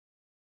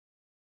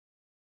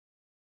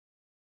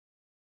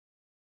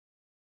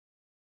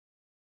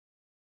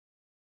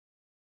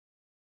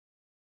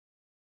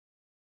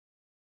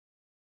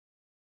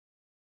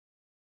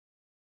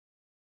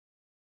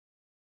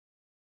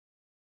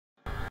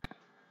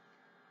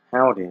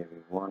Howdy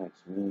everyone,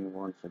 it's me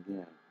once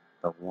again,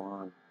 the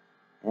one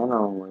and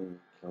only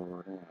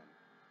Killer Dan.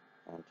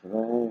 And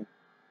today,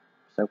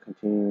 still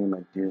continuing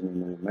my Disney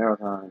movie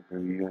marathon,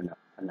 reviewing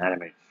an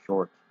animated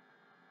short,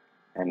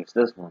 and it's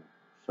this one.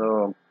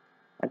 So,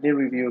 I did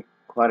review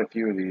quite a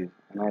few of these,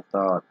 and I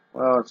thought,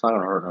 well, it's not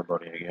gonna hurt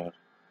nobody, I guess,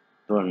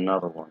 doing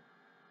another one.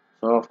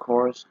 So, of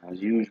course,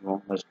 as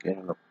usual, let's get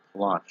into the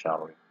plot,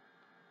 shall we?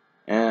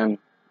 And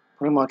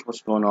pretty much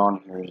what's going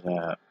on here is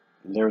that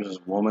there's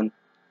this woman,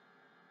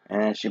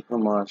 and she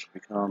pretty much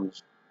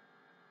becomes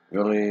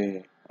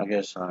really, I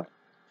guess,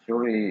 she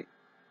really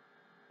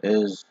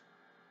is,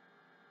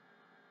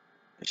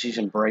 she's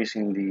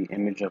embracing the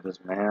image of this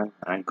man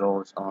and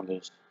goes on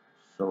this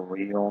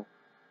surreal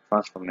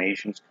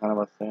transformations kind of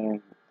a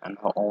thing and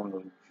her own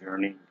little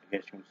journey, I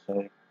guess you would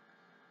say.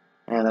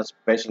 And that's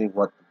basically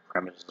what the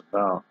premise is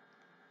about.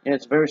 Yeah,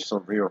 it's very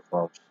surreal,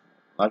 folks.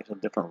 Like a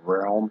different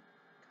realm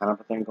kind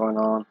of a thing going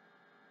on.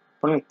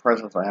 Pretty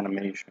impressive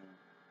animation.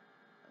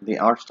 The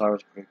art style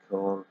is pretty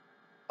cool.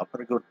 A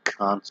pretty good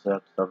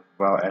concept that was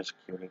well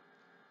executed.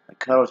 The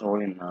colors are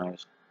really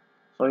nice.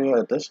 So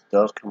yeah, this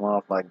does come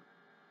off like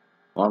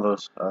one of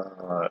those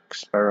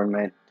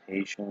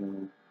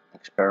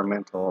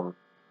experimental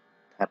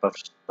type of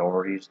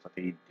stories that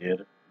they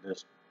did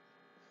this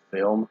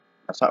film.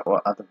 That's how,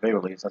 well, at the very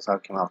least, that's how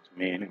it came out to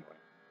me anyway.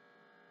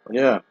 But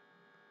yeah,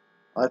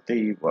 I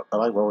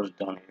like what was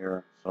done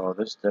here. So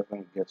this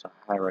definitely gets a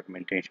high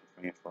recommendation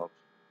from you folks.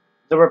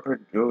 They were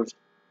produced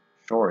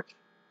short.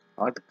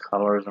 I like the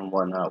colors and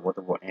whatnot, what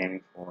they were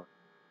aiming for.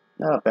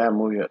 Not a bad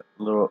movie, a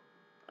little,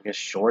 I guess,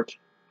 short.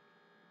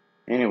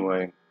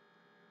 Anyway,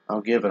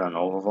 I'll give it an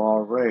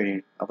overall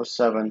rating of a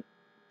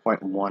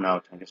 7.1 out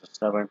of 10. Just a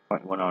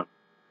 7.1 out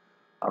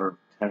of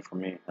 10 for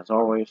me. As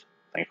always,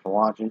 thanks for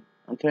watching,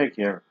 and take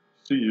care.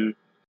 See you.